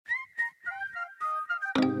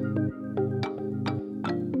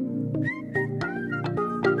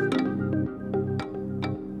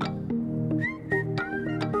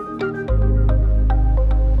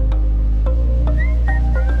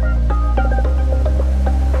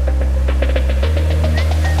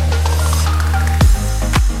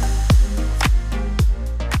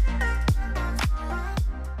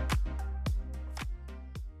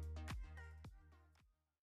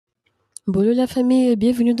Bonjour la famille,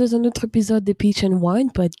 bienvenue dans un autre épisode de Peach and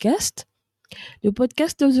Wine podcast. Le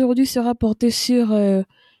podcast d'aujourd'hui sera porté sur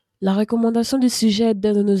la recommandation du sujet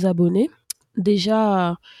d'un de nos abonnés.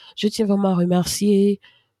 Déjà, je tiens vraiment à remercier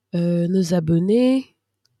nos abonnés,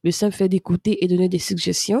 le simple fait d'écouter et donner des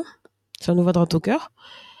suggestions. Ça nous va dans ton cœur.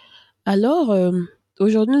 Alors,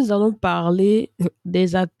 aujourd'hui, nous allons parler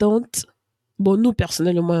des attentes. Bon, nous,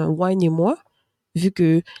 personnellement, Wine et moi, vu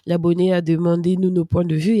que l'abonné a demandé nous nos points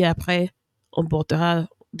de vue et après, on donnera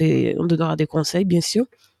des conseils, bien sûr.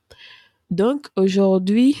 Donc,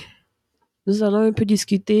 aujourd'hui, nous allons un peu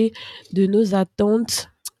discuter de nos attentes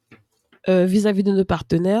vis-à-vis de nos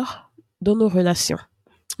partenaires dans nos relations.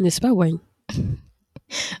 N'est-ce pas, Wine?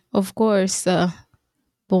 Of course.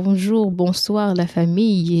 Bonjour, bonsoir la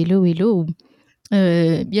famille. Hello, hello.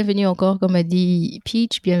 Bienvenue encore, comme a dit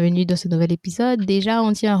Peach. Bienvenue dans ce nouvel épisode. Déjà,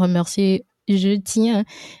 je tiens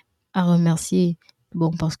à remercier,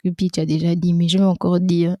 bon, parce que Peach a déjà dit, mais je vais encore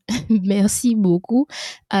dire merci beaucoup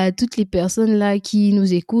à toutes les personnes là qui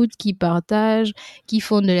nous écoutent, qui partagent, qui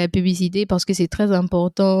font de la publicité, parce que c'est très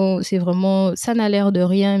important. C'est vraiment, ça n'a l'air de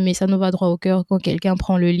rien, mais ça nous va droit au cœur quand quelqu'un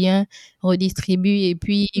prend le lien, redistribue et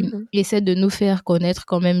puis essaie de nous faire connaître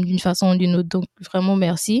quand même d'une façon ou d'une autre. Donc, vraiment,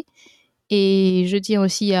 merci. Et je tiens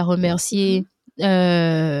aussi à remercier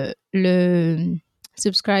le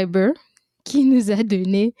subscriber qui nous a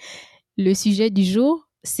donné le sujet du jour.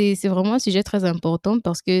 C'est vraiment un sujet très important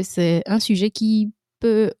parce que c'est un sujet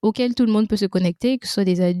auquel tout le monde peut se connecter, que ce soit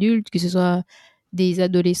des adultes, que ce soit des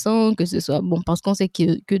adolescents, que ce soit... Bon, parce qu'on sait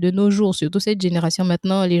que de nos jours, surtout cette génération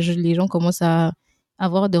maintenant, les gens commencent à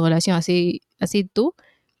avoir des relations assez tôt.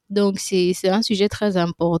 Donc, c'est un sujet très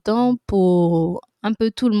important pour un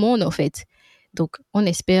peu tout le monde, en fait. Donc, on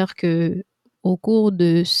espère que au cours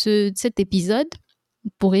de cet épisode, vous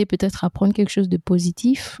pourrez peut-être apprendre quelque chose de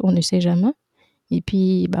positif. On ne sait jamais. Et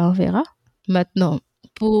puis, on verra. Maintenant,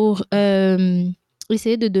 pour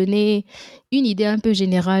essayer de donner une idée un peu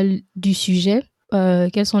générale du sujet,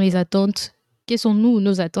 quelles sont les attentes, quelles sont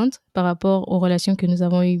nos attentes par rapport aux relations que nous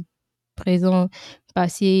avons eues présent,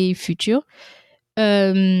 passé, futur.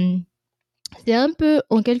 C'est un peu,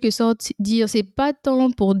 en quelque sorte, c'est pas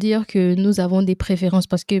tant pour dire que nous avons des préférences,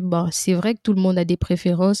 parce que c'est vrai que tout le monde a des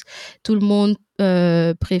préférences, tout le monde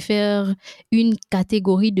préfère une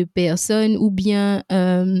catégorie de personnes ou bien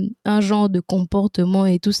un genre de comportement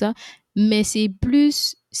et tout ça, mais c'est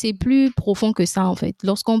plus profond que ça, en fait.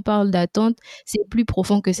 Lorsqu'on parle d'attente, c'est plus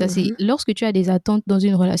profond que ça. C'est lorsque tu as des attentes dans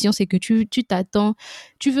une relation, c'est que tu t'attends,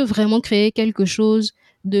 tu veux vraiment créer quelque chose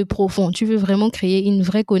de profond. Tu veux vraiment créer une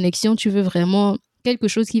vraie connexion. Tu veux vraiment quelque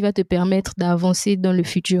chose qui va te permettre d'avancer dans le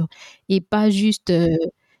futur et pas juste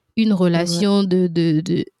une relation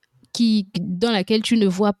dans laquelle tu ne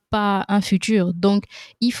vois pas un futur. Donc,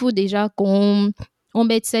 il faut déjà qu'on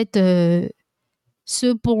mette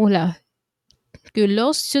ce pont-là. Que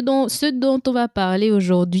ce dont on va parler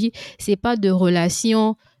aujourd'hui, c'est pas de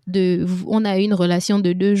relation on a une relation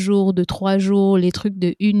de 2 jours, de 3 jours, les trucs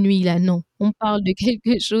de une nuit là, non. On parle de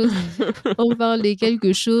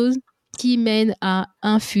quelque chose qui mène à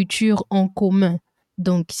un futur en commun.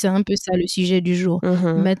 Donc, c'est un peu ça le sujet du jour.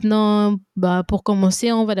 Maintenant, pour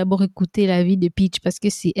commencer, on va d'abord écouter l'avis de Peach parce que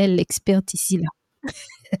c'est elle l'experte ici là.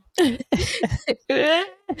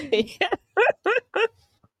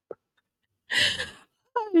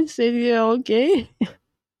 Seigneur, ok.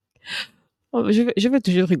 Oh, je vais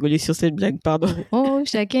toujours rigoler sur cette blague, pardon. Oh,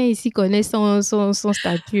 chacun ici connaît son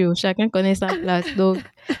statut, chacun connaît sa place. Donc,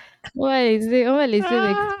 on va laisser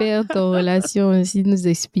l'experte en relation aussi nous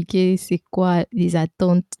expliquer c'est quoi les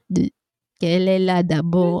attentes qu'elle est là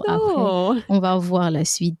d'abord. Après, on va voir la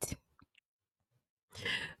suite.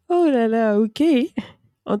 Oh là là, ok.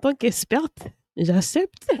 En tant qu'experte,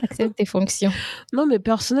 j'accepte. Accepte tes fonctions. Non, mais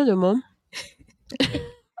personnellement,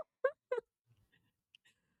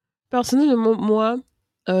 moi,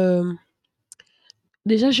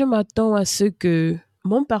 déjà, je m'attends à ce que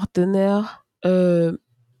mon partenaire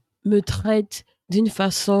me traite d'une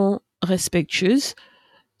façon respectueuse,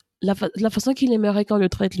 la façon qu'il aimerait qu'on le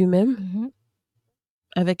traite lui-même,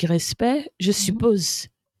 avec respect, je suppose.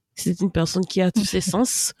 C'est une personne qui a tous ses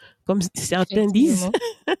sens, comme certains disent.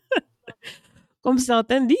 Comme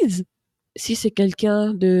certains disent. Si c'est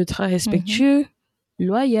quelqu'un de très respectueux,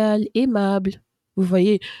 loyal, aimable, vous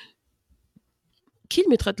voyez, qu'il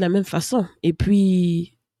me traite de la même façon. Et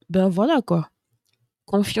puis, voilà quoi.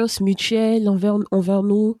 Confiance mutuelle envers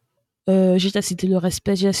nous. J'ai déjà cité le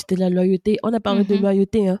respect, j'ai déjà cité la loyauté. On a parlé de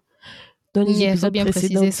loyauté dans les épisodes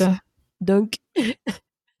précédents. Ça. Donc,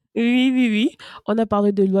 oui. On a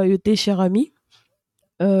parlé de loyauté, cher ami.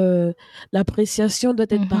 L'appréciation doit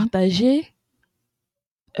être partagée.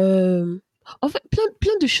 En fait,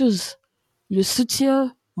 plein de choses. Le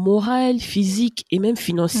soutien moral, physique et même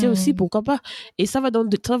financier aussi, pourquoi pas. Et ça va dans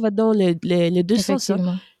les deux sens. Hein.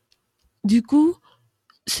 Effectivement. Du coup,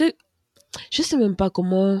 je sais même pas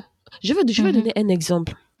comment... Je vais donner un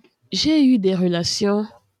exemple. J'ai eu des relations,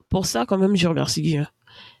 pour ça quand même je remercie Dieu.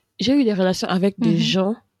 J'ai eu des relations avec des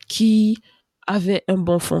gens qui avaient un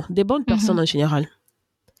bon fond, des bonnes personnes en général.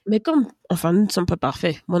 Mais comme, enfin, nous ne sommes pas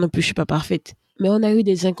parfaits, moi non plus je suis pas parfaite, mais on a eu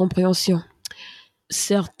des incompréhensions.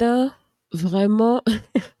 Certains, vraiment,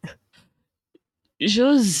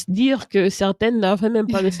 j'ose dire que certaines n'avaient même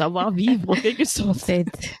pas le savoir-vivre en quelque sorte. En fait.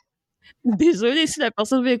 Désolée si la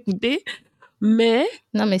personne veut écouter, mais...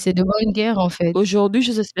 Non, mais c'est devant une guerre, en fait. Aujourd'hui,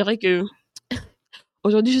 j'ose espérer que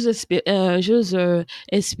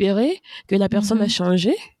la personne a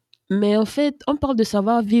changé. Mais en fait, on parle de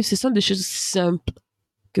savoir-vivre, ce sont des choses simples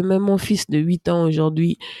que même mon fils de 8 ans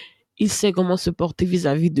aujourd'hui, il sait comment se porter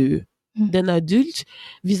vis-à-vis d'un adulte,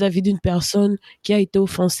 vis-à-vis d'une personne qui a été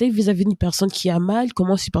offensée, vis-à-vis d'une personne qui a mal,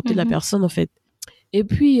 comment supporter la personne en fait. Et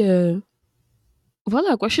puis,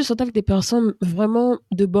 voilà, quoi, je suis sortie avec des personnes vraiment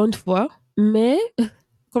de bonne foi, mais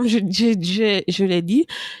comme je l'ai dit,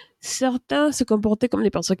 certains se comportaient comme des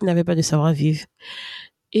personnes qui n'avaient pas de savoir-vivre.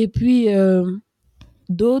 Et puis,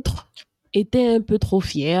 d'autres étaient un peu trop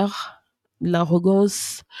fiers, de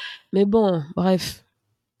l'arrogance. Mais bon, bref,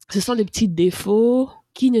 ce sont des petits défauts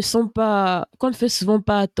qui ne sont pas, qu'on ne fait souvent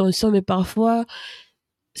pas attention, mais parfois,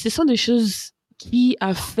 ce sont des choses qui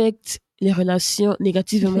affectent les relations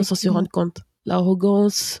négativement sans se rendre compte.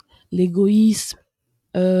 L'arrogance, l'égoïsme,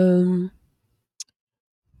 quoi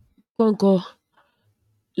encore?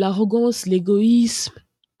 L'arrogance, l'égoïsme.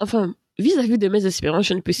 Enfin, vis-à-vis de mes espérances,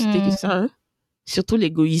 je ne peux citer que ça. Hein. Surtout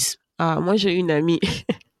l'égoïsme. Ah, moi, j'ai une amie.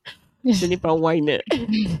 Ce n'est pas wine.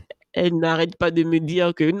 Elle n'arrête pas de me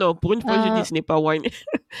dire que... Non, pour une fois, je dis ce n'est pas wine.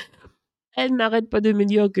 Elle n'arrête pas de me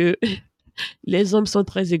dire que les hommes sont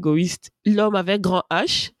très égoïstes. L'homme avec grand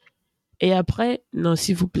H. Et après, non,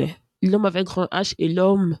 s'il vous plaît. L'homme avec grand H et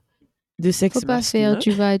l'homme de sexe Faut pas masculin. faire,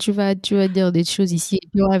 tu vas dire des choses ici et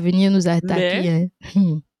puis on va venir nous attaquer.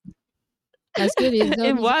 Hein. Parce que les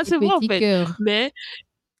hommes, voilà, c'est vrai en fait. Cœur. Mais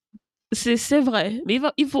c'est vrai. Mais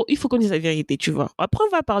il faut qu'on dise la vérité, tu vois. Après, on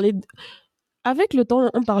va parler... Avec le temps,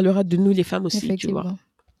 on parlera de nous, les femmes aussi, tu vois.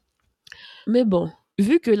 Mais bon,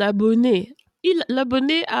 vu que l'abonné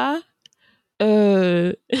a...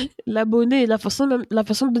 l'abonné, la façon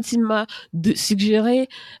dont il m'a suggéré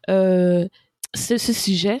ce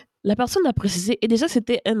sujet, la personne a précisé, et déjà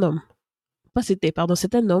c'était un homme. C'est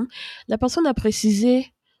un homme. La personne a précisé,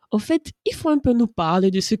 en fait, il faut un peu nous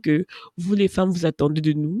parler de ce que vous, les femmes, vous attendez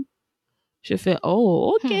de nous. Je fais,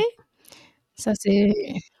 oh, ok. Ça, c'est...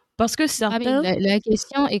 Parce que certains... la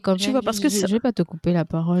question est quand même... Tu vois, parce que je vais pas te couper la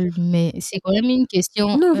parole, mais c'est quand même une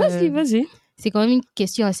question... Non, vas-y. C'est quand même une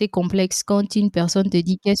question assez complexe quand une personne te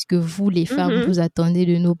dit qu'est-ce que vous, les femmes, vous attendez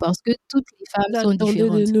de nous, parce que toutes les femmes sont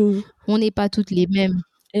différentes. On n'est pas toutes les mêmes.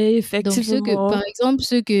 Et effectivement. Donc, par exemple,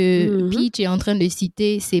 ce que Peach est en train de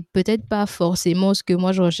citer, c'est peut-être pas forcément ce que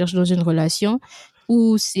moi je recherche dans une relation,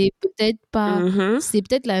 ou c'est peut-être pas, c'est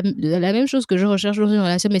peut-être la même chose que je recherche dans une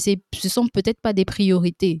relation, mais ce sont peut-être pas des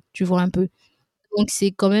priorités, tu vois un peu. Donc,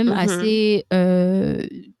 c'est quand même assez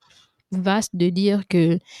vaste de dire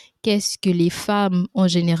que qu'est-ce que les femmes en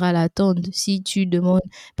général attendent. Si tu demandes,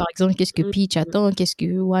 par exemple, qu'est-ce que Peach attend, qu'est-ce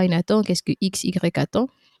que Wine attend, qu'est-ce que XY attend,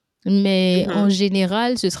 mais en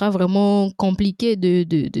général, ce sera vraiment compliqué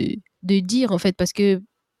de dire, en fait, parce que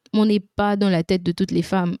on n'est pas dans la tête de toutes les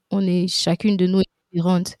femmes. On est chacune de nous est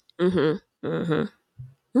différente.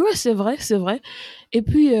 Oui, c'est vrai. Et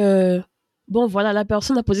puis, bon, voilà, la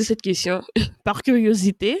personne a posé cette question par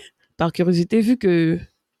curiosité, vu que,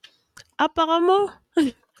 apparemment,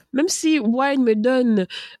 même si Wine me donne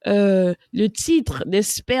le titre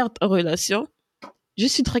d'experte en relation, je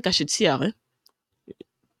suis très cachetière, hein.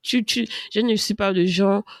 Je ne suis pas le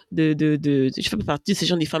genre je fais pas partie de ces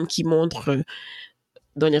gens des femmes qui montrent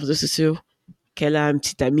dans les réseaux sociaux qu'elle a un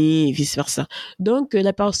petit ami et vice versa. Donc,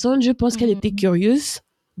 la personne, je pense qu'elle était curieuse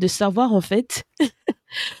de savoir, en fait,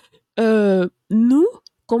 nous,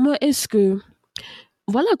 comment est-ce que,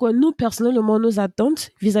 voilà quoi, nous, personnellement, nos attentes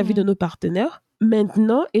vis-à-vis de nos partenaires,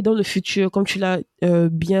 maintenant et dans le futur, comme tu l'as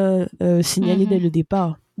bien signalé dès le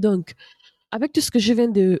départ. Donc, avec tout ce que je viens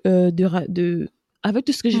avec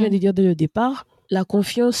tout ce que je viens de dire dès le départ, la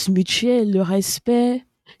confiance mutuelle, le respect,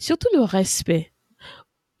 surtout le respect.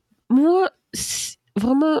 Moi,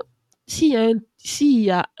 vraiment, s'il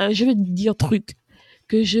y a un, je vais dire truc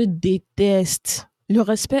que je déteste, le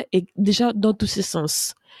respect est déjà dans tous ses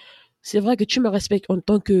sens. C'est vrai que tu me respectes en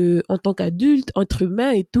tant qu'adulte, entre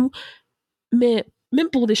humain et tout, mais même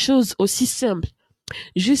pour des choses aussi simples.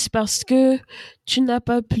 Juste parce que tu n'as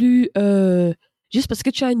pas pu, juste parce que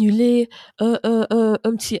tu as annulé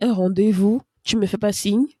un rendez-vous, tu me fais pas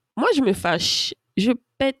signe. Moi, je me fâche. Je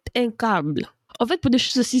pète un câble. En fait, pour des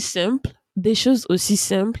choses aussi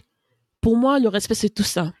simples, pour moi, le respect, c'est tout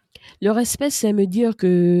ça. Le respect, c'est me dire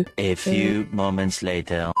que... A few moments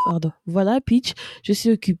later. Pardon. Voilà, Peach, je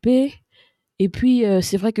suis occupée. Et puis,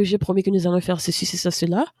 c'est vrai que j'ai promis que nous allons faire ceci, c'est ça,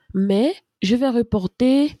 cela. Mais je vais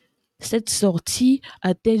reporter cette sortie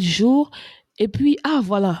à tel jour. Et puis,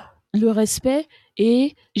 voilà, le respect.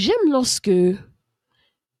 Et j'aime lorsque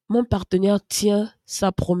mon partenaire tient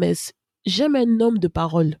sa promesse. J'aime un homme de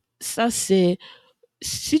parole. Ça, c'est...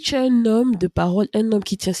 Si tu es un homme de parole, un homme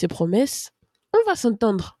qui tient ses promesses, on va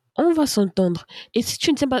s'entendre. On va s'entendre. Et si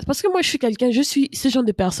tu ne tiens pas... Parce que moi, je suis ce genre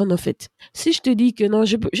de personne, en fait. Si je te dis que non,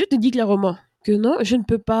 je te dis clairement que non, je ne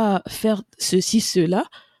peux pas faire ceci, cela,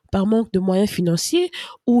 par manque de moyens financiers,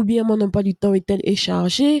 ou bien mon emploi du temps est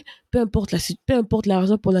chargé, peu importe la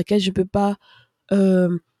raison pour laquelle je ne peux pas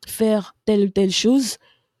faire telle ou telle chose,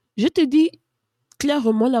 je te dis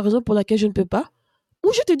clairement la raison pour laquelle je ne peux pas,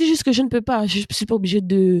 ou je te dis juste que je ne peux pas. Je ne suis pas obligée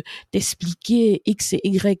de t'expliquer X et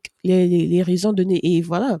Y, les raisons données, et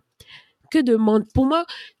voilà. Que demande? Pour moi,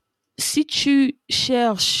 si tu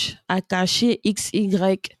cherches à cacher X,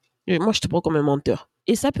 Y, moi, je te prends comme un menteur.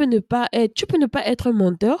 Et ça peut ne pas être, tu peux ne pas être un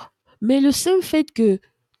menteur, mais le simple fait que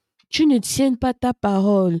tu ne tiennes pas ta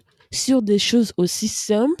parole sur des choses aussi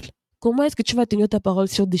simples, comment est-ce que tu vas tenir ta parole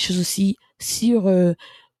sur des choses aussi, sur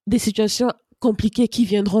des situations compliquées qui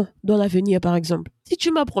viendront dans l'avenir, par exemple? Même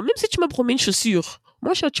si tu m'as promis une chaussure,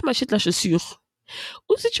 moi, tu m'achètes la chaussure.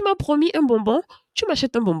 Ou si tu m'as promis un bonbon, tu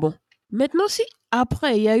m'achètes un bonbon. Maintenant, si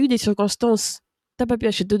après, il y a eu des circonstances, tu n'as pas pu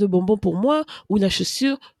acheter de bonbons pour moi ou la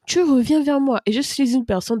chaussure, tu reviens vers moi. Et je suis une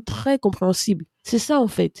personne très compréhensible. C'est ça, en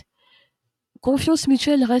fait. Confiance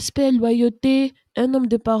mutuelle, respect, loyauté, un homme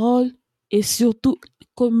de parole et surtout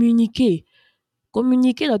communiquer.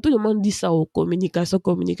 Communiquer, là, tout le monde dit ça,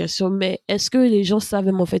 communication, mais est-ce que les gens savent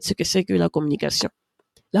en fait ce que c'est que la communication?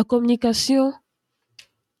 La communication,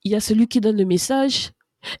 il y a celui qui donne le message,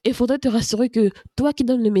 et il faudrait te rassurer que toi qui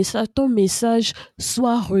donnes le message, ton message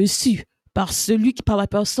soit reçu par la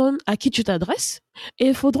personne à qui tu t'adresses, et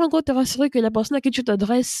il faudra encore te rassurer que la personne à qui tu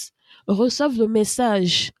t'adresses reçoive le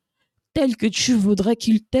message tel que tu voudrais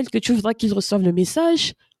qu'il reçoive le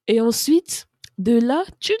message, et ensuite, de là,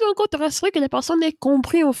 tu dois encore te rassurer que la personne ait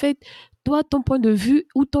compris, en fait, toi, ton point de vue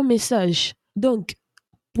ou ton message. Donc,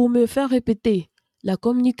 pour me faire répéter, la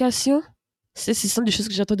communication, ce sont des choses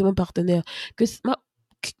que j'attends de mon partenaire.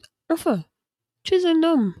 Enfin, tu es un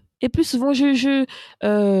homme. Et plus souvent, j'ai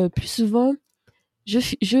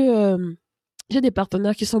des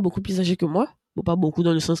partenaires qui sont beaucoup plus âgés que moi. Bon, pas beaucoup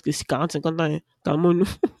dans le sens que c'est 40, 50 ans, hein, calmons-nous.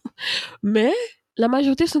 Mais la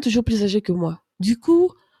majorité sont toujours plus âgés que moi. Du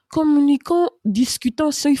coup, communiquons,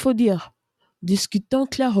 discutons, ça il faut dire. Discutons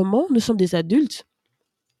clairement, nous sommes des adultes.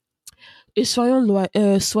 Et soyons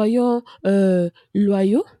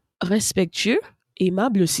loyaux, respectueux,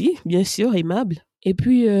 aimables aussi, bien sûr, aimables. Et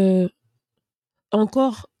puis,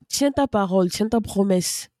 encore, tiens ta parole, tiens ta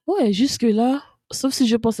promesse. Ouais, jusque-là, sauf si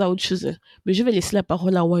je pense à autre chose. Mais je vais laisser la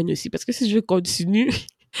parole à Wayne aussi, parce que si je continue,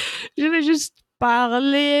 je vais juste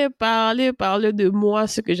parler de moi,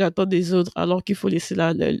 ce que j'attends des autres, alors qu'il faut laisser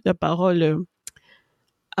la parole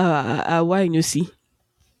à Wayne aussi.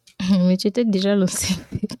 Mais tu étais déjà lancé,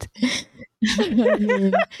 en fait.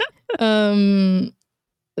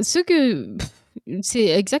 C'est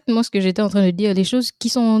exactement ce que j'étais en train de dire. Les choses qui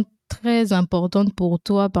sont très importantes pour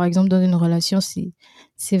toi, par exemple, dans une relation,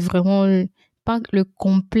 c'est vraiment pas le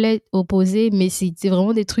complet opposé, mais c'est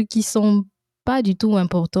vraiment des trucs qui sont pas du tout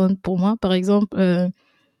importants pour moi. Par exemple,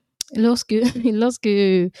 lorsque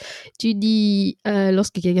tu dis,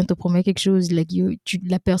 lorsque quelqu'un te promet quelque chose,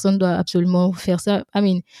 la personne doit absolument faire ça.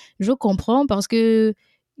 Je comprends parce que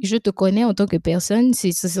je te connais en tant que personne.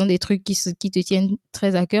 Ce sont des trucs qui te tiennent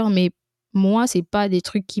très à cœur, mais moi, c'est pas des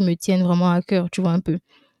trucs qui me tiennent vraiment à cœur, tu vois un peu.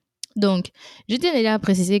 Donc, je tiens déjà à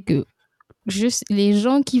préciser que les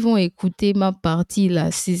gens qui vont écouter ma partie là,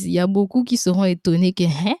 il y a beaucoup qui seront étonnés que,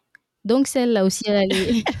 donc celle-là aussi,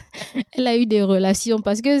 elle a eu des relations,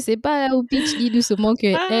 parce que c'est pas là où Peach dit doucement que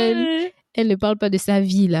elle ne parle pas de sa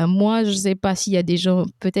vie là. Moi, je sais pas s'il y a des gens,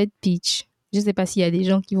 peut-être Peach, je sais pas s'il y a des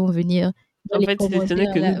gens qui vont venir dans les commentaires. Ce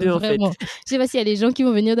n'est que nous deux, vraiment. en fait. Je sais pas s'il y a des gens qui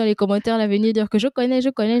vont venir dans les commentaires là, venir dire que je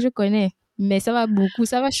connais. Mais ça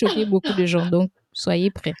va choquer beaucoup de gens, donc soyez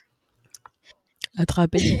prêts.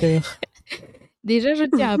 Attrapez le cœur. Déjà, je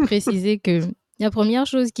tiens à préciser que la première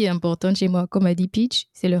chose qui est importante chez moi, comme a dit Peach,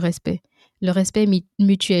 c'est le respect. Le respect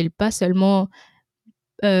mutuel, pas seulement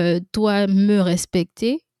toi me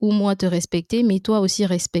respecter ou moi te respecter, mais toi aussi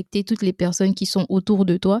respecter toutes les personnes qui sont autour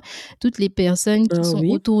de toi, toutes les personnes qui sont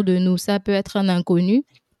Oui. autour de nous. Ça peut être un inconnu,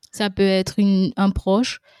 ça peut être un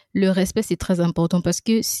proche. Le respect, c'est très important parce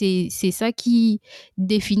que c'est ça qui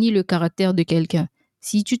définit le caractère de quelqu'un.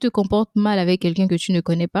 Si tu te comportes mal avec quelqu'un que tu ne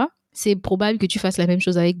connais pas, c'est probable que tu fasses la même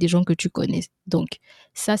chose avec des gens que tu connais. Donc,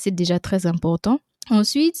 ça, c'est déjà très important.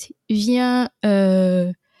 Ensuite, vient,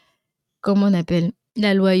 comment on appelle,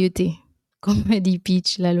 la loyauté. Comme a dit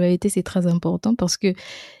Peach, la loyauté, c'est très important parce que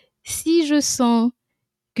si je sens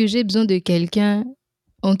que j'ai besoin de quelqu'un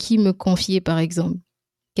en qui me confier, par exemple,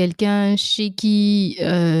 quelqu'un chez qui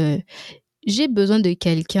j'ai besoin de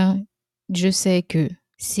quelqu'un, je sais que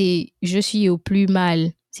je suis au plus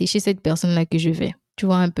mal, c'est chez cette personne-là que je vais. Tu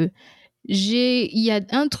vois un peu. Il y a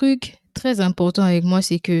un truc très important avec moi,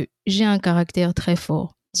 c'est que j'ai un caractère très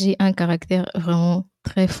fort. J'ai un caractère vraiment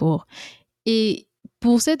très fort. Et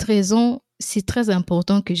pour cette raison, c'est très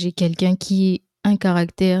important que j'ai quelqu'un qui ait un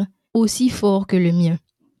caractère aussi fort que le mien.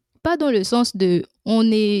 Pas dans le sens de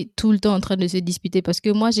on est tout le temps en train de se disputer, parce que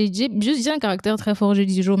moi, j'ai un caractère très fort, je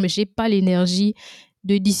dis toujours, mais j'ai pas l'énergie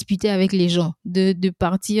de disputer avec les gens, de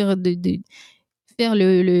partir, de faire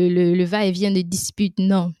le va-et-vient de dispute.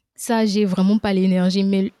 Non, ça, j'ai vraiment pas l'énergie.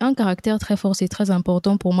 Mais un caractère très fort, c'est très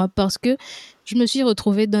important pour moi parce que je me suis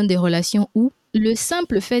retrouvée dans des relations où le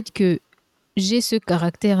simple fait que j'ai ce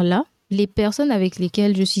caractère-là, les personnes avec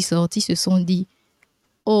lesquelles je suis sortie se sont dit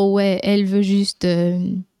 « Oh ouais, elle veut juste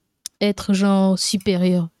être genre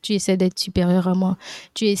supérieure. Tu essaies d'être supérieure à moi.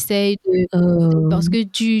 Tu essaies de... Parce que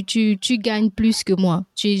tu gagnes plus que moi.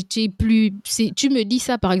 Tu es plus... Tu me dis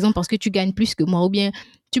ça, par exemple, parce que tu gagnes plus que moi. Ou bien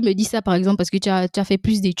tu me dis ça, par exemple, parce que tu as fait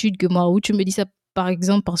plus d'études que moi. Ou tu me dis ça, par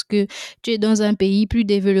exemple, parce que tu es dans un pays plus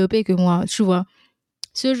développé que moi. Tu vois,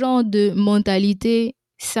 ce genre de mentalité,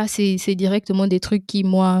 ça, c'est directement des trucs qui,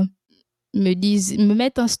 moi, me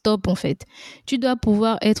mettent un stop, en fait. Tu dois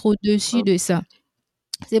pouvoir être au-dessus de ça.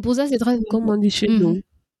 C'est pour ça que c'est très Comme on dit chez Mhm. nous.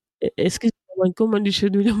 Excusez-moi, comme on dit chez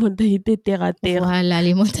nous, la mentalité terre à terre. Voilà,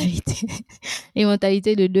 les mentalités. Les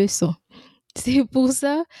mentalités de 200. C'est pour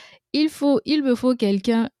ça, il me faut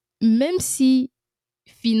quelqu'un, même si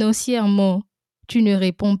financièrement, tu ne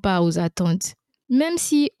réponds pas aux attentes. Même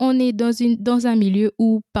si on est dans un milieu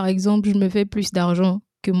où, par exemple, je me fais plus d'argent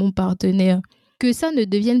que mon partenaire, que ça ne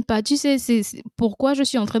devienne pas... Tu sais, pourquoi je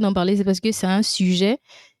suis en train d'en parler, c'est parce que c'est un sujet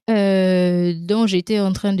dont j'étais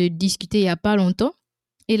en train de discuter il n'y a pas longtemps.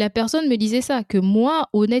 Et la personne me disait ça, que moi,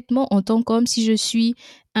 honnêtement, en tant qu'homme, si je suis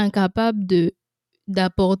incapable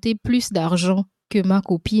d'apporter plus d'argent que ma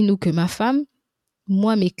copine ou que ma femme,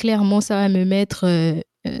 moi, mais clairement, ça va me mettre...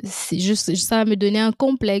 ça va me donner un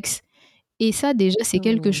complexe. Et ça, déjà, c'est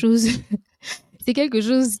quelque chose... c'est quelque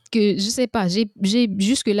chose que, je sais pas,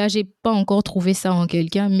 jusque-là, j'ai pas encore trouvé ça en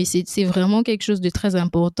quelqu'un, mais c'est vraiment quelque chose de très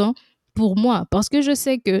important pour moi. Parce que je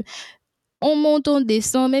sais que on monte, on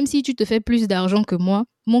descend, même si tu te fais plus d'argent que moi,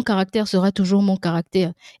 mon caractère sera toujours mon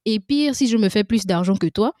caractère. Et pire, si je me fais plus d'argent que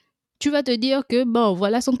toi, tu vas te dire que, bon,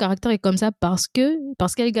 voilà, son caractère est comme ça parce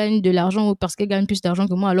qu'elle gagne de l'argent ou parce qu'elle gagne plus d'argent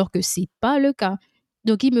que moi, alors que c'est pas le cas.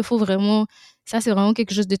 Donc, il me faut vraiment, ça c'est vraiment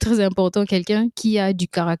quelque chose de très important, quelqu'un qui a du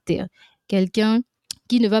caractère. Quelqu'un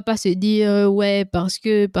qui ne va pas se dire, ouais, parce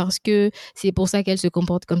que c'est pour ça qu'elle se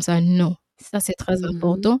comporte comme ça. Non, ça c'est très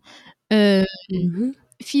important. Euh, Mhm.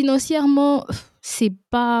 Financièrement,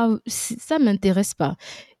 ça m'intéresse pas.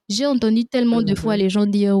 J'ai entendu tellement de fois les gens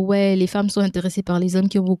dire ouais, les femmes sont intéressées par les hommes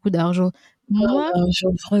qui ont beaucoup d'argent. Moi,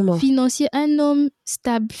 Vraiment. un homme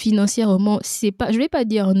stable financièrement, c'est pas, je vais pas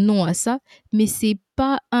dire non à ça, mais c'est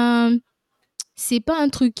pas un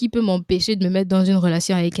truc qui peut m'empêcher de me mettre dans une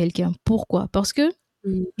relation avec quelqu'un. Pourquoi? Parce que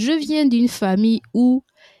je viens d'une famille où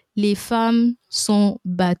les femmes sont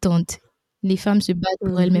battantes. Les femmes se battent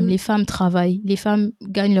pour elles-mêmes. Les femmes travaillent. Les femmes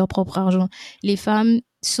gagnent leur propre argent. Les femmes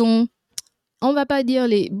sont, on va pas dire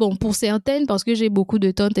bon, pour certaines, parce que j'ai beaucoup de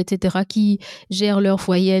tantes, etc., qui gèrent leur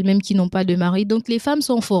foyer elles-mêmes, qui n'ont pas de mari. Donc, les femmes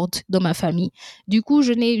sont fortes dans ma famille. Du coup,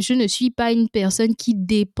 je ne suis pas une personne qui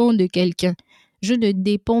dépend de quelqu'un. Je ne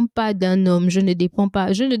dépends pas d'un homme. Je ne dépends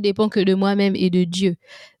que de moi-même et de Dieu.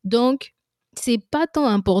 Donc, c'est pas tant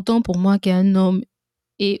important pour moi qu'un homme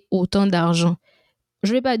ait autant d'argent.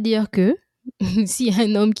 Je vais pas dire que s'il y a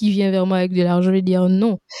un homme qui vient vers moi avec de l'argent, je vais dire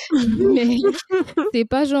non. Mais c'est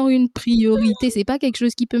pas genre une priorité, c'est pas quelque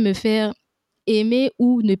chose qui peut me faire aimer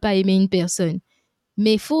ou ne pas aimer une personne.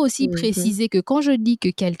 Mais il faut aussi préciser que quand je dis que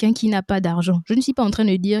quelqu'un qui n'a pas d'argent, je ne suis pas en train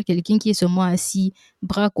de dire quelqu'un qui est seulement assis,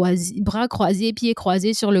 bras croisés, pieds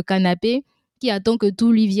croisés sur le canapé, qui attend que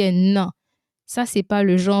tout lui vienne. Non, ça, c'est pas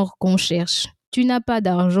le genre qu'on cherche. Tu n'as pas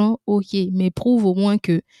d'argent, ok, mais prouve au moins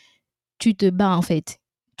que tu te bats en fait.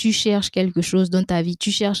 tu cherches quelque chose dans ta vie, tu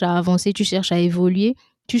cherches à avancer, tu cherches à évoluer,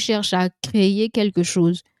 tu cherches à créer quelque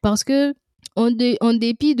chose. Parce que en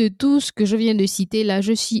dépit de tout ce que je viens de citer là,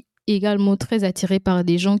 je suis également très attirée par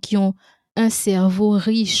des gens qui ont un cerveau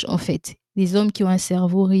riche, en fait. Des hommes qui ont un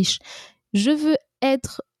cerveau riche. Je veux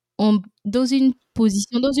être dans une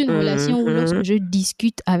position, dans une relation où lorsque je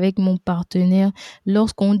discute avec mon partenaire,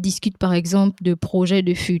 lorsqu'on discute par exemple de projets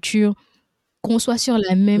de futur, qu'on soit sur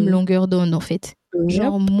la même longueur d'onde, en fait.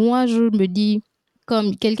 Genre, moi, je me dis,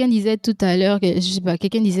 comme quelqu'un disait tout à l'heure, je sais pas,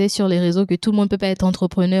 quelqu'un disait sur les réseaux que tout le monde peut pas être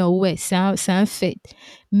entrepreneur. Ouais, c'est un fait.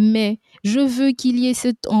 Mais je veux qu'il y ait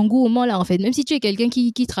cet engouement-là, en fait. Même si tu es quelqu'un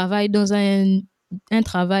qui travaille dans un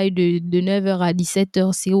travail de 9h à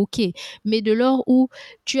 17h, c'est OK. Mais de lors où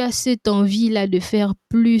tu as cette envie-là de faire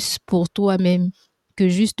plus pour toi-même que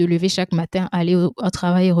juste de lever chaque matin, aller au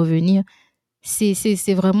travail et revenir, c'est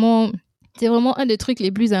vraiment un des trucs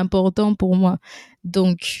les plus importants pour moi.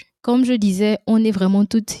 Donc, comme je disais, on est vraiment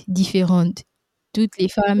toutes différentes. Toutes les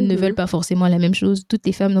femmes ne veulent pas forcément la même chose. Toutes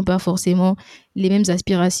les femmes n'ont pas forcément les mêmes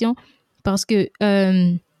aspirations. Parce que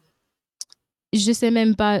je sais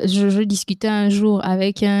même pas, je discutais un jour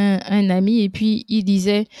avec un ami et puis il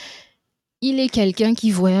disait, il est quelqu'un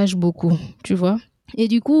qui voyage beaucoup, tu vois. Et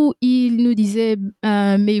du coup, il nous disait,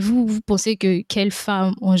 mais vous pensez que quelle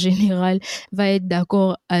femme en général va être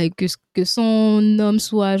d'accord avec que son homme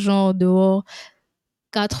soit genre dehors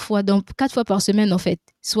 4 fois par semaine en fait,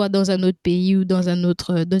 soit dans un autre pays ou dans une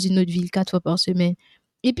autre ville 4 fois par semaine.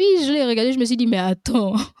 Et puis je l'ai regardé, je me suis dit mais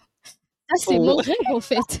attends, ça c'est mon rêve en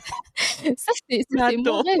fait. Ça c'est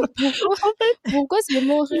mon rêve. Pourquoi c'est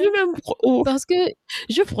mon rêve? Parce que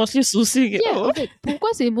je fronce les sourcils. En fait, pourquoi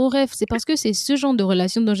c'est mon rêve? C'est parce que c'est ce genre de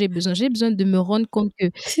relation dont j'ai besoin. J'ai besoin de me rendre compte que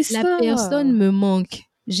la personne me manque.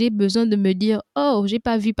 J'ai besoin de me dire, oh, j'ai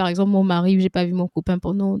pas vu par exemple mon mari, j'ai pas vu mon copain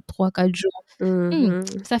pendant 3-4 jours.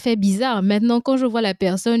 Ça fait bizarre. Maintenant, quand je vois la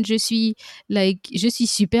personne, je suis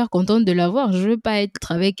super contente de la voir. Je veux pas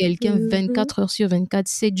être avec quelqu'un 24 heures sur 24,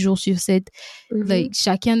 7 jours sur 7.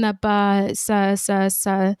 Chacun n'a pas sa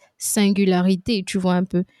singularité, tu vois un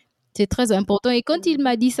peu. C'est très important. Et quand il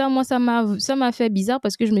m'a dit ça, moi, ça m'a fait bizarre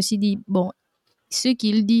parce que je me suis dit, bon, ce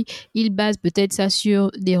qu'il dit, il base peut-être ça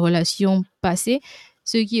sur des relations passées,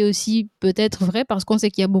 ce qui est aussi peut-être vrai parce qu'on sait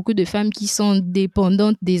qu'il y a beaucoup de femmes qui sont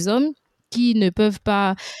dépendantes des hommes, qui ne peuvent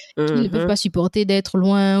pas supporter d'être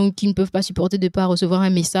loin ou qui ne peuvent pas supporter de ne pas recevoir un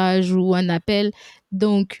message ou un appel.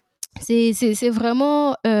 Donc, c'est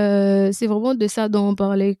vraiment de ça dont on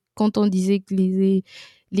parlait quand on disait que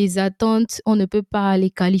les attentes, on ne peut pas les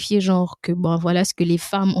qualifier genre que bon, voilà ce que les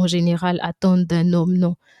femmes en général attendent d'un homme.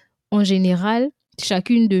 Non. En général,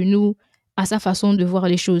 chacune de nous a sa façon de voir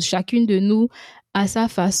les choses. Chacune de nous a sa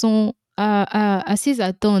façon, a ses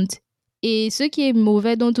attentes. Et ce qui est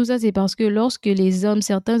mauvais dans tout ça, c'est parce que lorsque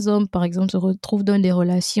certains hommes, par exemple, se retrouvent dans des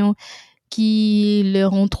relations qui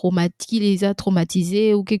les a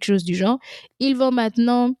traumatisés ou quelque chose du genre, ils vont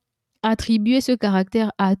maintenant attribuer ce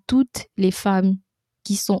caractère à toutes les femmes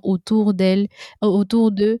qui sont autour d'eux,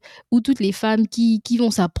 ou toutes les femmes qui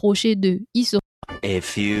vont s'approcher d'eux. A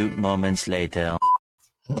few moments later.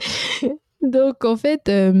 Donc, en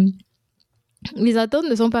fait, les attentes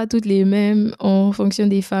ne sont pas toutes les mêmes en fonction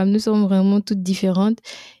des femmes. Nous sommes vraiment toutes différentes.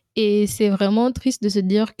 Et c'est vraiment triste de se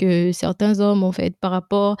dire que certains hommes, en fait, par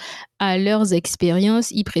rapport à leurs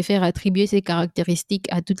expériences, ils préfèrent attribuer ces caractéristiques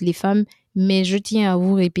à toutes les femmes. Mais je tiens à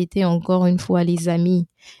vous répéter encore une fois, les amis,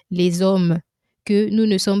 les hommes, que nous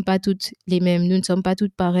ne sommes pas toutes les mêmes. Nous ne sommes pas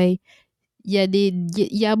toutes pareilles. Il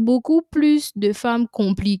y a beaucoup plus de femmes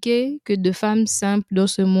compliquées que de femmes simples dans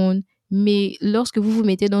ce monde. Mais lorsque vous vous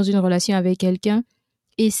mettez dans une relation avec quelqu'un,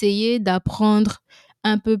 essayez d'apprendre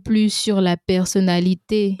un peu plus sur la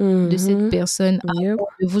personnalité de cette personne avant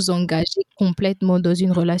de vous engager complètement dans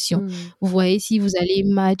une relation. Vous voyez si vous allez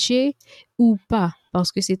matcher ou pas,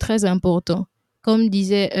 parce que c'est très important. Comme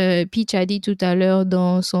disait Peach a dit tout à l'heure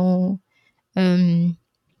dans son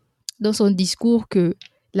discours que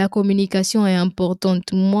la communication est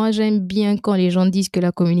importante. Moi, j'aime bien quand les gens disent que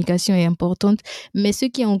la communication est importante, mais ce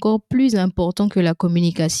qui est encore plus important que la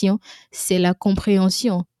communication, c'est la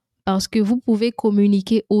compréhension. Parce que vous pouvez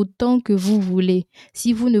communiquer autant que vous voulez.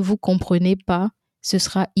 Si vous ne vous comprenez pas, ce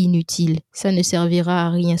sera inutile. Ça ne servira à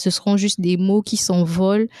rien. Ce seront juste des mots qui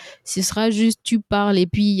s'envolent. Ce sera juste tu parles et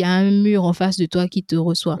puis il y a un mur en face de toi qui te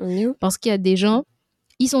reçoit. Parce qu'il y a des gens,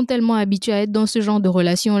 ils sont tellement habitués à être dans ce genre de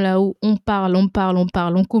relation-là où on parle,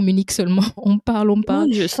 on communique seulement. On parle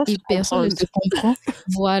et personne ne se comprend.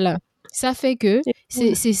 Voilà. Ça fait que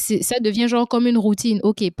ça devient genre comme une routine.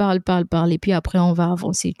 Ok, parle. Et puis après, on va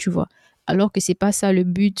avancer, tu vois. Alors que c'est pas ça le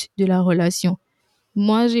but de la relation.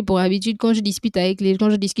 Moi, j'ai pour habitude, quand je discute avec les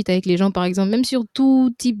gens, par exemple, même sur tout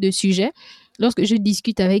type de sujet, lorsque je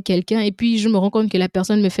discute avec quelqu'un et puis je me rends compte que la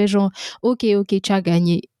personne me fait genre, OK, tu as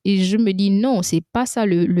gagné. Et je me dis, non, c'est pas ça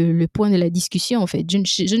le point de la discussion, en fait.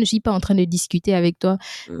 Je ne suis pas en train de discuter avec toi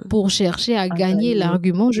pour chercher à gagner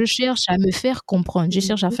l'argument. Je cherche à me faire comprendre. Je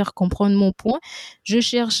cherche à faire comprendre mon point. Je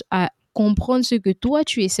cherche à comprendre ce que toi,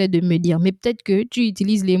 tu essaies de me dire. Mais peut-être que tu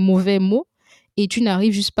utilises les mauvais mots et tu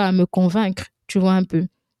n'arrives juste pas à me convaincre, tu vois un peu.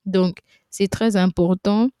 Donc, c'est très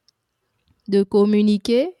important de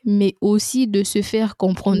communiquer, mais aussi de se faire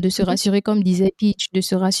comprendre, de se rassurer, comme disait Peach, de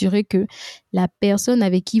se rassurer que la personne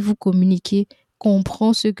avec qui vous communiquez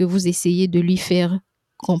comprend ce que vous essayez de lui faire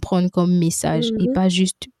comprendre comme message et pas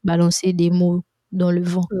juste balancer des mots dans le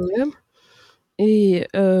vent. Ouais. Et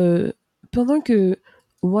pendant que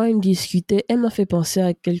Wine discutait, elle m'a fait penser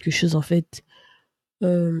à quelque chose en fait.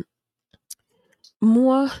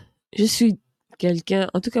 Moi, je suis quelqu'un,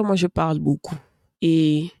 en tout cas moi je parle beaucoup.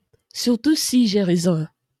 Et surtout si j'ai raison.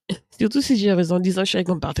 Surtout si j'ai raison, disant je suis avec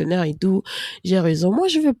mon partenaire et tout, j'ai raison. Moi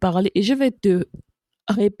je vais parler et je vais te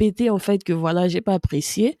répéter en fait que voilà, j'ai pas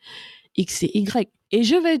apprécié X et Y. Et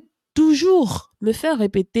je vais toujours me faire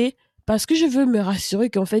répéter parce que je veux me rassurer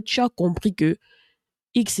qu'en fait tu as compris que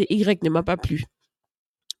X et Y ne m'a pas plu.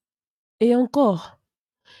 Et encore,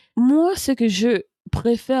 moi ce que je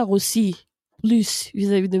préfère aussi plus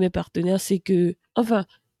vis-à-vis de mes partenaires, c'est que, enfin,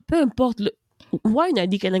 peu importe Wine a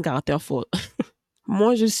dit qu'elle a un caractère fort.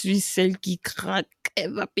 Moi, je suis celle qui craque,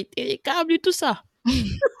 elle va péter les câbles et tout ça.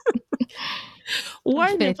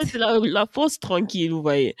 Wine, en fait, c'est la force tranquille, vous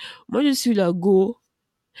voyez. Moi, je suis la go.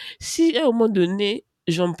 Si à un moment donné,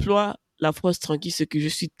 j'emploie la force tranquille, c'est que je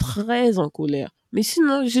suis très en colère. Mais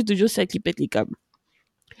sinon, je suis toujours celle qui pète les câbles.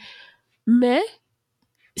 Mais,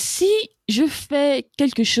 si je fais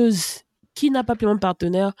quelque chose qui n'a pas plu mon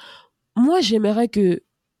partenaire, moi, j'aimerais que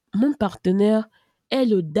mon partenaire ait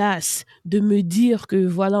l'audace de me dire que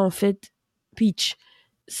voilà, en fait, Peach,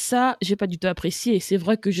 ça, j'ai pas du tout apprécié. C'est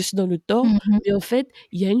vrai que je suis dans le tort, mais en fait,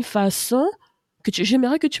 il y a une façon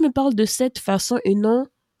j'aimerais que tu me parles de cette façon et non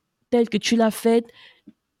telle que tu l'as faite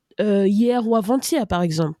hier ou avant-hier, par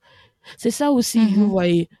exemple. C'est ça aussi, vous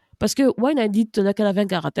voyez. Parce que Wine a dit tout à l'heure qu'elle avait un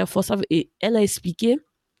caractère fort et elle a expliqué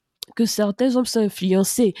que certains hommes sont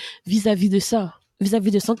influencés vis-à-vis de ça,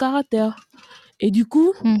 vis-à-vis de son caractère. Et du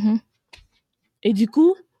coup,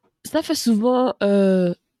 ça fait souvent,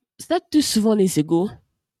 ça touche souvent les égos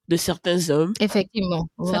de certains hommes. Effectivement.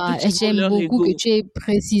 Ça touche J'aime leur beaucoup ego. que tu aies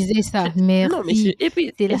précisé ça. Merci. Non, mais et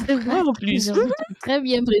puis, c'est vrai en plus. Très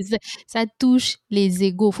bien précisé. Ça touche les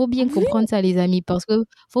égos. Faut bien comprendre ça, les amis, parce que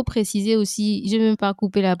faut préciser aussi, je ne vais même pas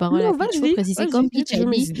couper la parole à Non, Peach. Il faut préciser, comme Peach a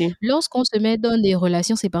dit, idées. lorsqu'on se met dans des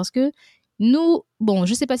relations, c'est parce que nous, bon,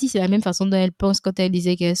 je sais pas si c'est la même façon dont elle pense quand elle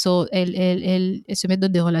disait qu'elle sort, elle se met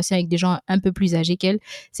dans des relations avec des gens un peu plus âgés qu'elle.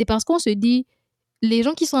 C'est parce qu'on se dit, les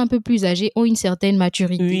gens qui sont un peu plus âgés ont une certaine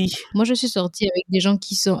maturité. Oui. Moi, je suis sortie avec des gens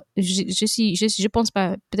qui sont, je pense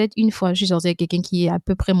pas, peut-être une fois, je suis sortie avec quelqu'un qui est à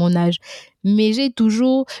peu près mon âge, mais je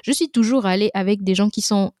suis toujours allée avec des gens qui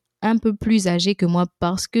sont un peu plus âgés que moi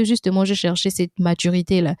parce que justement, je cherchais cette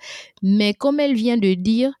maturité-là. Mais comme elle vient de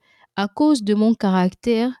dire, à cause de mon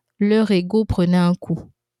caractère, leur ego prenait un coup.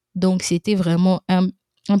 Donc, c'était vraiment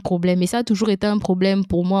un problème. Et ça a toujours été un problème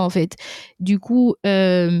pour moi, en fait. Du coup,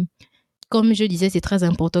 comme je disais, c'est très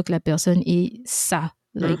important que la personne ait ça.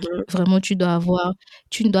 Vraiment, tu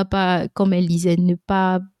ne dois pas, comme elle disait, ne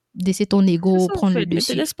pas laisser ton ego prendre le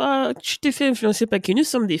dessus. Ne te laisse pas, tu te fais influencer par qui. Nous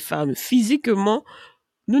sommes des femmes. Physiquement,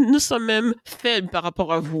 nous sommes même faibles par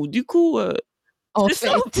rapport à vous. Du coup,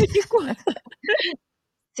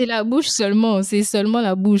 c'est la bouche seulement. C'est seulement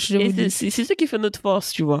la bouche. C'est ce qui fait notre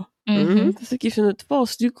force, tu vois. C'est ce qui fait notre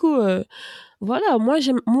force. Du coup, voilà,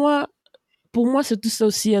 pour moi, c'est tout ça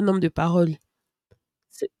aussi un homme de parole.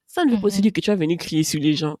 Ça ne veut pas aussi dire que tu vas venir crier sur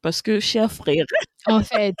les gens. Parce que, cher frère, en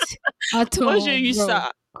fait, attends, moi j'ai eu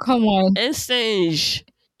ça. Come on. Un singe.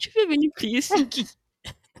 Tu veux venir crier sur qui?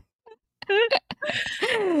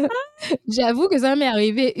 J'avoue que ça m'est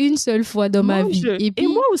arrivé une seule fois dans ma vie. Et puis,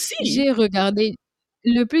 moi aussi. J'ai regardé.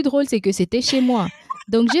 Le plus drôle, c'est que c'était chez moi.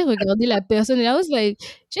 Donc, j'ai regardé la personne et là,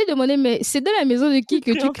 j'ai demandé, mais c'est dans la maison de qui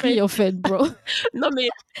que tu cries, en fait, bro? Non, mais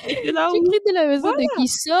c'est là tu cries de la maison de qui?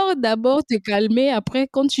 Sors d'abord te calmer. Après,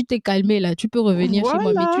 quand tu t'es calmé, là, tu peux revenir chez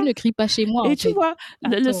moi. Mais tu ne cries pas chez moi, et tu vois,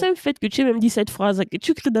 le simple fait que tu aies même dit cette phrase, que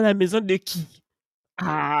tu cries dans la maison de qui?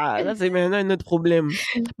 Ah, là, c'est maintenant un autre problème.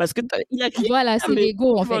 Parce que il a crié. Voilà, c'est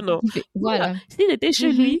l'ego, en fait. Voilà. S'il était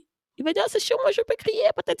chez lui, il va dire, c'est chez moi, je peux crier,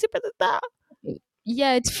 peut-être, peut-être.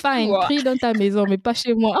 Yeah, it's fine. Crie dans ta maison, mais pas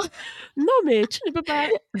chez moi. Non, mais tu ne peux pas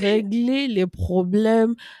régler les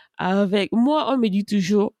problèmes avec moi, on me dit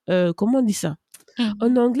toujours, comment on dit ça?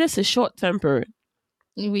 En anglais, c'est short temper.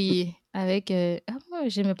 Oui, avec... moi,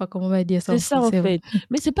 je n'aimais pas comment on va dire ça C'est en ça, en français. fait.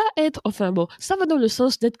 Mais c'est pas être, enfin bon, ça va dans le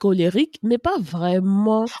sens d'être colérique, mais pas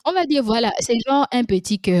vraiment. On va dire, voilà, c'est genre un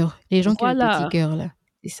petit cœur. Les gens qui ont le Voilà. petit cœur, là.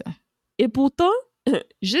 C'est ça. Et pourtant,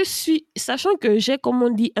 sachant que j'ai, comme on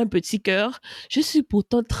dit, un petit cœur, je suis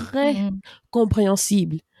pourtant très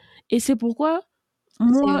compréhensible. Et c'est pourquoi,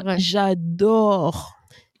 moi, vrai. j'adore.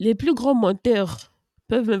 Les plus grands menteurs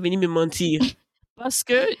peuvent venir me mentir. Parce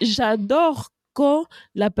que j'adore quand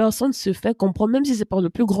la personne se fait comprendre, même si c'est par le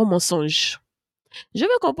plus grand mensonge. Je vais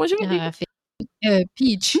comprendre, je vais dire.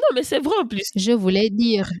 Peach, Non, mais c'est vrai en plus. je voulais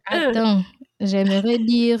dire, attends, j'aimerais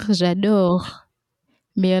dire j'adore,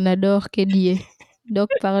 mais on adore qu'elle Donc,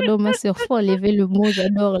 pardon, ma sœur, faut enlever le mot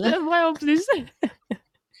j'adore là. C'est vrai en plus.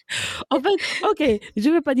 En fait, ok, je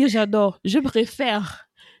ne vais pas dire j'adore. Je préfère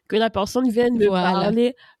que la personne vienne me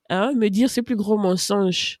parler, me dire ses plus gros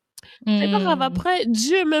mensonges. C'est pas grave. Après,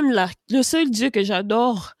 Dieu même là, le seul Dieu que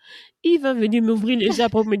j'adore, il va venir m'ouvrir les yeux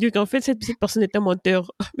pour me dire qu'en fait, cette personne est un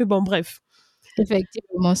menteur. Mais bon, bref.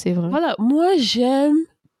 Effectivement, c'est vrai. Voilà, moi, j'aime,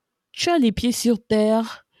 tu as les pieds sur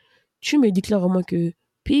terre, tu me dis clairement que,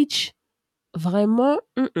 Peach, vraiment,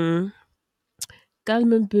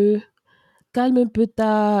 calme un peu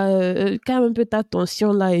ta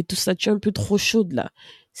tension là et tout ça, tu es un peu trop chaude là.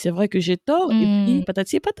 C'est vrai que j'ai tort, et puis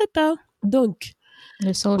patati et patata. Donc,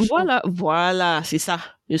 le sang chaud. Voilà, c'est ça,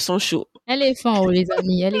 le sang chaud. Éléphant, les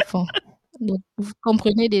amis, éléphant. Donc, vous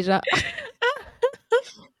comprenez déjà.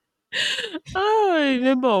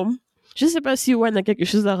 Mais bon, je sais pas si Wan a quelque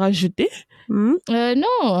chose à rajouter.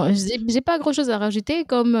 Non, j'ai pas grand chose à rajouter.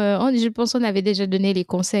 Comme je pense qu'on avait déjà donné les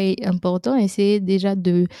conseils importants. Essayez déjà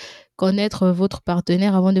de connaître votre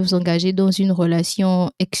partenaire avant de vous engager dans une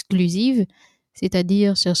relation exclusive.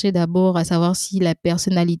 C'est-à-dire chercher d'abord à savoir si la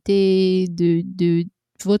personnalité de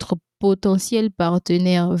votre potentiel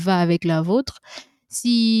partenaire va avec la vôtre.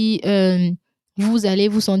 Si vous allez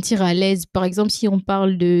vous sentir à l'aise. Par exemple, si on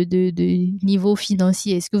parle de niveau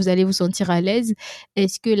financier, est-ce que vous allez vous sentir à l'aise?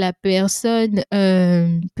 Est-ce que la personne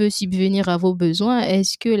peut subvenir à vos besoins?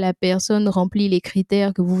 Est-ce que la personne remplit les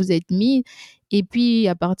critères que vous vous êtes mis? Et puis,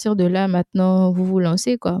 à partir de là, maintenant, vous vous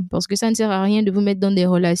lancez, quoi. Parce que ça ne sert à rien de vous mettre dans des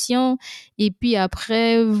relations. Et puis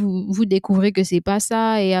après, vous découvrez que c'est pas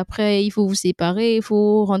ça. Et après, il faut vous séparer. Il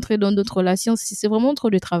faut rentrer dans d'autres relations. C'est vraiment trop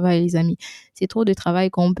de travail, les amis. C'est trop de travail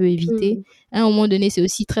qu'on peut éviter. À un moment donné, c'est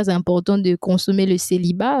aussi très important de consommer le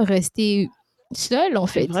célibat. Rester seul, en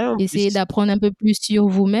fait. Essayez d'apprendre un peu plus sur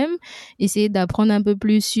vous-même. Essayez d'apprendre un peu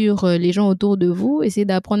plus sur les gens autour de vous. Essayez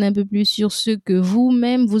d'apprendre un peu plus sur ce que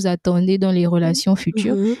vous-même vous attendez dans les relations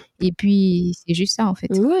futures. Et puis, c'est juste ça, en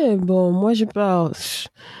fait. Ouais, bon, moi, je parle.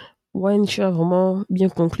 Wayne, tu as vraiment bien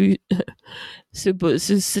conclu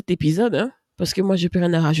cet épisode, hein, parce que moi, je n'ai plus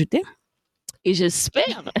rien à rajouter. Et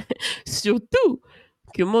j'espère surtout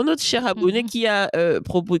que mon autre cher abonné qui a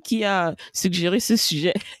suggéré ce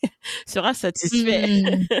sujet sera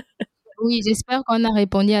satisfait. Oui, j'espère qu'on a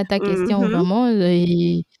répondu à ta question vraiment.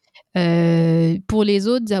 Et pour les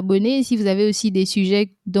autres abonnés, si vous avez aussi des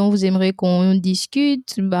sujets dont vous aimeriez qu'on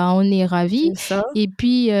discute, on est ravis. Et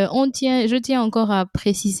puis, je tiens encore à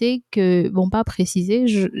préciser que,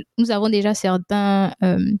 nous avons déjà certains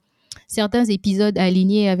épisodes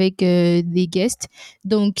alignés avec des guests.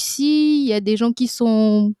 Donc, s'il y a des gens qui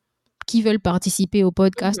veulent participer au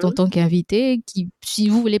podcast en tant qu'invités, si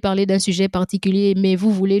vous voulez parler d'un sujet particulier, mais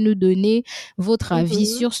vous voulez nous donner votre avis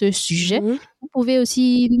sur ce sujet, vous pouvez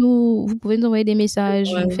nous envoyer des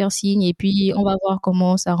messages, nous faire signe, et puis on va voir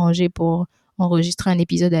comment s'arranger pour enregistrer un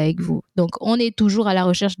épisode avec vous. Donc, on est toujours à la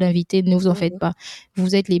recherche d'invités, ne vous en faites pas.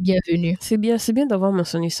 Vous êtes les bienvenus. C'est bien d'avoir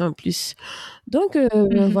mentionné ça en plus. Donc,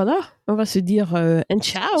 voilà, on va se dire un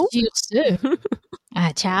ciao. Sur ce,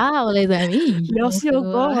 ciao les amis. Merci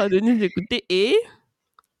encore de nous écouter et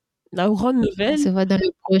la grande nouvelle. On se voit dans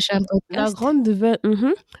le prochain podcast. La grande nouvelle,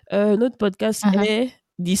 notre podcast est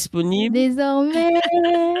disponible. Désormais,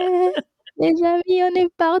 les amis, on est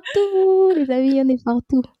partout.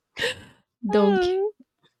 Donc,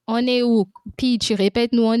 on est où? Peach,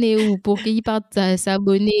 répète-nous, on est où pour qu'ils partent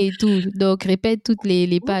s'abonner et tout. Donc, répète toutes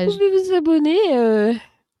les pages. Vous pouvez vous abonner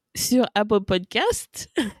sur Apple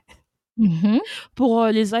Podcast. Pour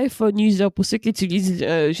les iPhone users, pour ceux qui utilisent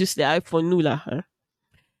juste les iPhones, nous là. Hein.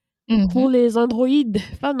 Pour les Android,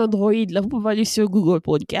 fans d'Android, là, vous pouvez aller sur Google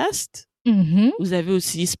Podcast. Vous avez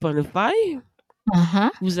aussi Spotify.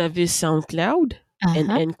 Vous avez SoundCloud et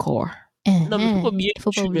Encore. Non, mais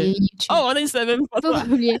faut pas oublier YouTube. Oh, on est ça même pas. Faut pas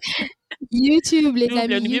oublier YouTube, les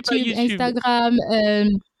amis. YouTube, Instagram,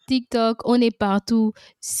 TikTok, on est partout.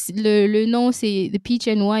 Le nom, c'est The Peach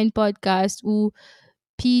and Wine Podcast ou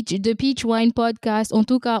The Peach Wine Podcast. En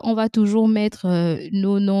tout cas, on va toujours mettre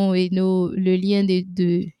nos noms et les liens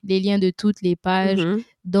de toutes les pages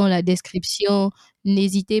dans la description.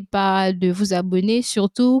 N'hésitez pas de vous abonner,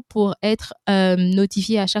 surtout pour être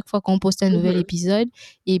notifié à chaque fois qu'on poste un nouvel épisode.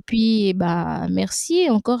 Et puis, merci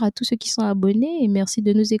encore à tous ceux qui sont abonnés et merci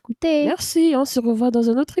de nous écouter. Merci, on se revoit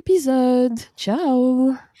dans un autre épisode.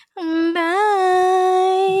 Ciao.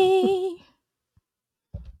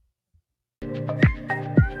 Bye.